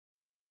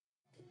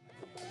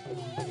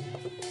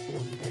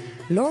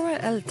Laura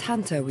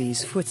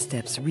El-Tantawy's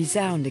footsteps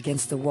resound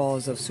against the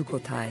walls of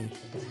Sukhothai.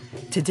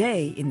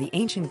 Today, in the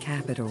ancient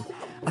capital,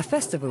 a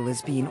festival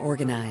is being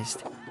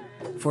organized.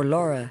 For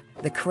Laura,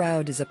 the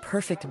crowd is a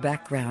perfect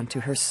background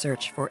to her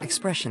search for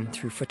expression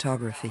through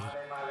photography.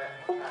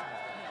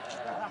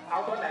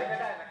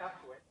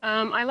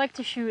 I like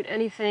to shoot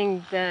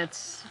anything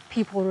that's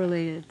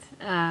people-related.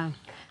 A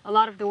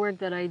lot of the work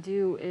that I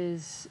do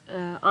is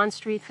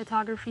on-street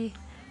photography,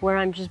 where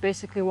I'm just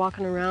basically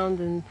walking around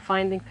and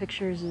finding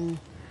pictures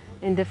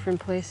in different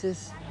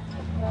places.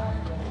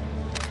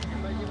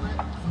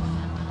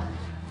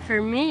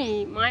 For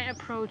me, my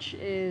approach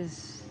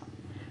is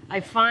I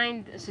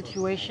find a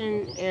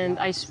situation and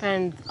I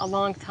spend a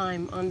long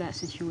time on that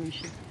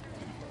situation.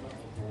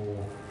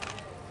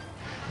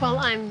 Well,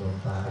 I'm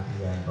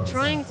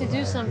trying to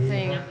do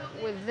something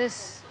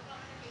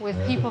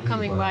with people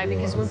coming by,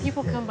 because when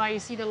people come by, you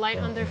see the light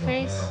on their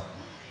face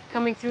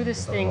coming through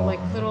this thing,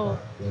 like little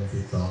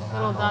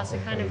dots.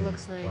 It kind of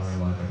looks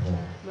nice,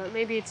 but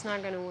maybe it's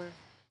not going to work.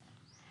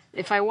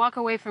 If I walk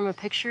away from a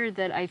picture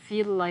that I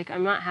feel like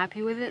I'm not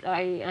happy with it,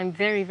 I'm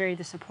very, very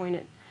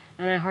disappointed,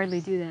 and I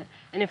hardly do that.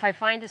 And if I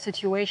find a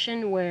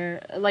situation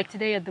where, like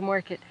today at the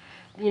market,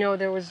 you know,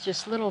 there was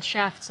just little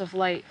shafts of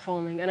light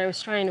falling, and I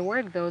was trying to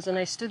work those, and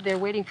I stood there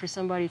waiting for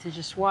somebody to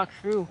just walk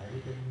through.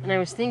 And I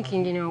was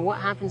thinking, you know,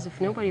 what happens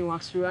if nobody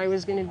walks through? I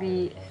was going to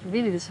be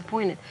really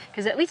disappointed,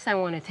 because at least I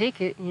want to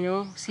take it, you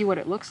know, see what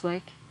it looks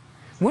like.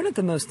 One of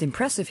the most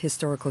impressive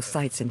historical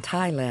sites in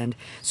Thailand,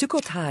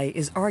 Sukhothai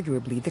is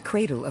arguably the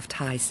cradle of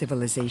Thai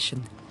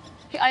civilization.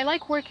 I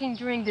like working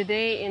during the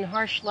day in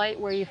harsh light,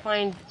 where you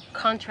find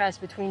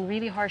contrast between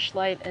really harsh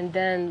light and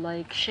then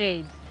like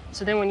shade.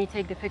 So then when you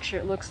take the picture,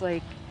 it looks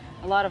like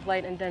a lot of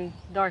light and then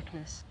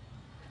darkness.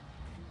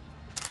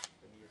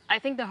 I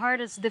think the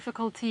hardest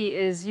difficulty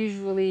is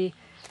usually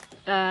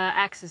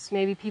access.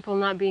 Maybe people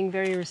not being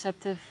very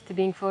receptive to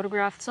being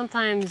photographed.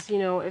 Sometimes, you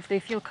know, if they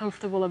feel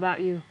comfortable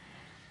about you,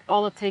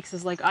 all it takes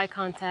is like eye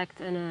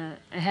contact and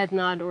a head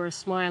nod or a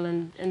smile,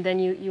 and then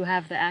you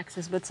have the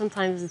access. But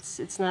sometimes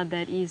it's not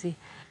that easy.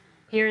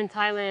 Here in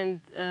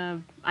Thailand,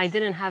 I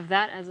didn't have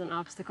that as an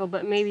obstacle,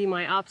 but maybe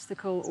my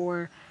obstacle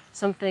or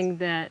something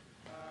that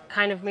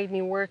kind of made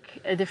me work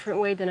a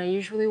different way than I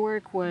usually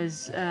work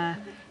was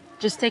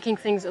just taking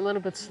things a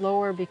little bit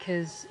slower,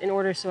 because in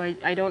order so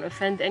I don't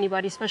offend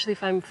anybody, especially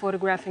if I'm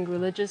photographing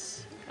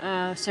religious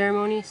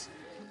ceremonies.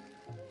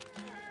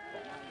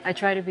 I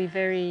try to be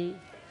very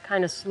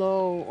kind of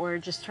slow, or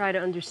just try to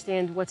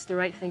understand what's the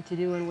right thing to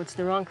do and what's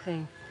the wrong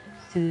thing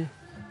to do.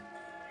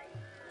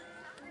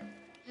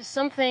 There's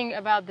something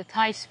about the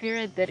Thai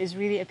spirit that is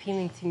really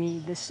appealing to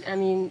me.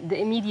 The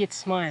immediate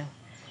smile.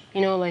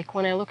 You know, like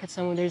when I look at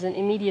someone, there's an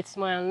immediate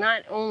smile,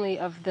 not only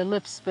of the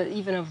lips, but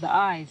even of the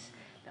eyes.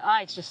 The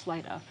eyes just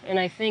light up. And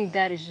I think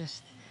that is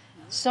just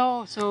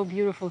so, so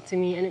beautiful to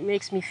me. And it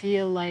makes me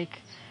feel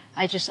like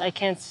I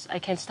can't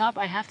stop.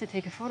 I have to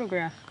take a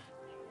photograph.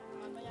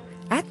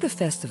 At the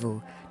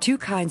festival, two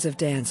kinds of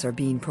dance are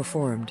being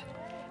performed.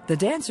 The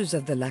dancers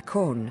of the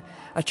Lakon,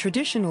 a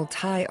traditional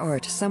Thai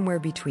art somewhere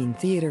between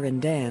theater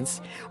and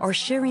dance, are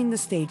sharing the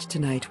stage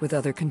tonight with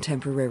other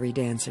contemporary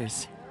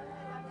dancers.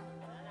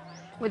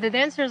 With the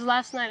dancers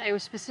last night, I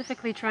was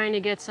specifically trying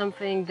to get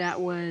something that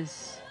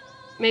was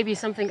maybe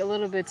something a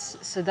little bit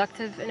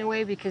seductive in a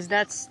way, because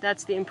that's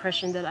the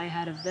impression that I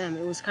had of them.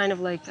 It was kind of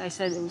like I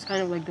said, it was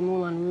kind of like the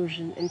Moulin Rouge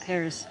in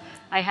Paris.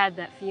 I had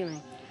that feeling.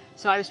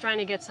 So I was trying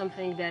to get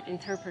something that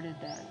interpreted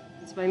that.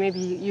 It's by maybe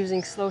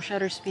using slow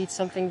shutter speed,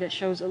 something that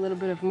shows a little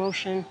bit of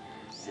motion,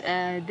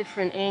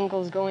 different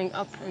angles going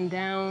up and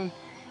down,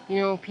 you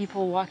know,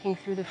 people walking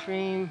through the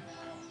frame,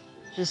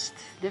 just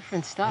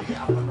different stuff.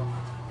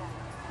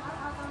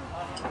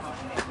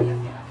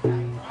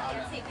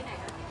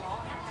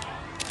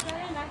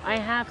 I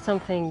have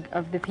something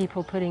of the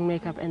people putting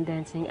makeup and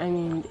dancing. I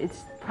mean,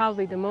 it's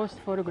probably the most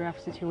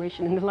photographed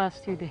situation in the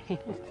last 2 days.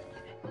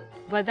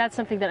 But that's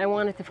something that I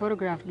wanted to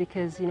photograph,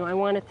 because, you know, I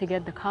wanted to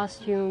get the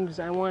costumes,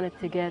 I wanted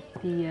to get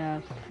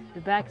the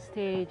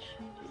backstage.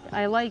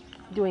 I like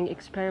doing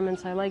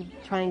experiments, I like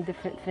trying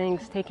different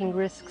things, taking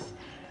risks.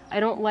 I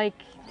don't like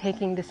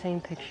taking the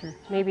same picture.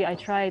 Maybe I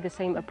try the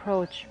same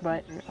approach,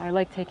 but I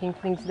like taking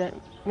things that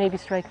maybe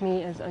strike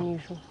me as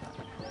unusual.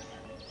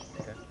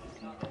 Okay.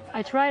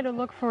 I try to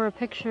look for a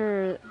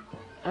picture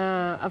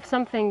of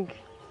something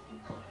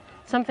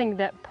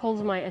that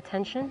pulls my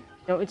attention.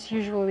 You know, it's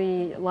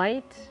usually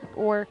light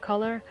or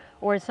color,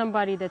 or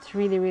somebody that's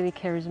really, really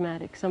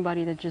charismatic,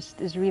 somebody that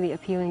just is really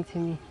appealing to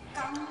me.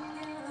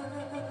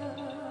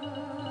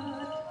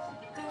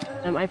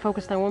 I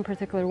focused on one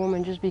particular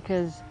woman just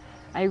because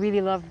I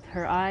really loved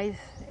her eyes,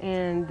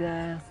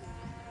 and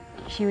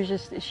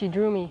she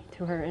drew me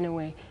to her in a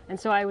way. And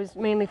so I was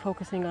mainly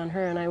focusing on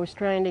her, and I was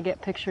trying to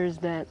get pictures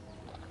that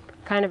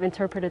kind of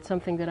interpreted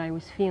something that I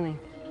was feeling.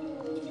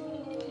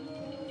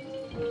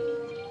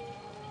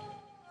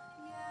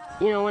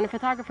 You know, when a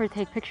photographer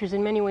takes pictures,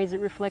 in many ways it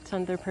reflects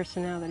on their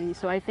personality.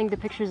 So I think the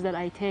pictures that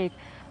I take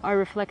are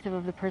reflective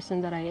of the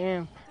person that I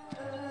am.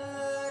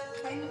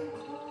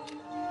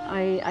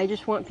 I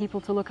just want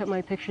people to look at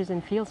my pictures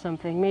and feel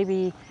something,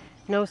 maybe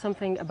know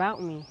something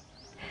about me.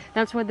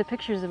 That's what the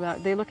picture's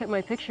about. They look at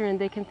my picture and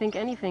they can think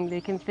anything.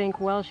 They can think,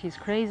 well, she's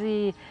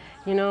crazy,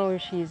 you know,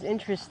 she's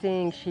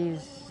interesting,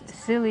 she's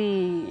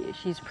silly,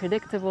 she's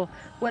predictable.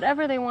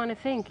 Whatever they want to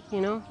think,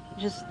 you know,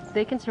 just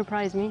they can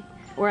surprise me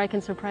or I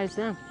can surprise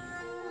them.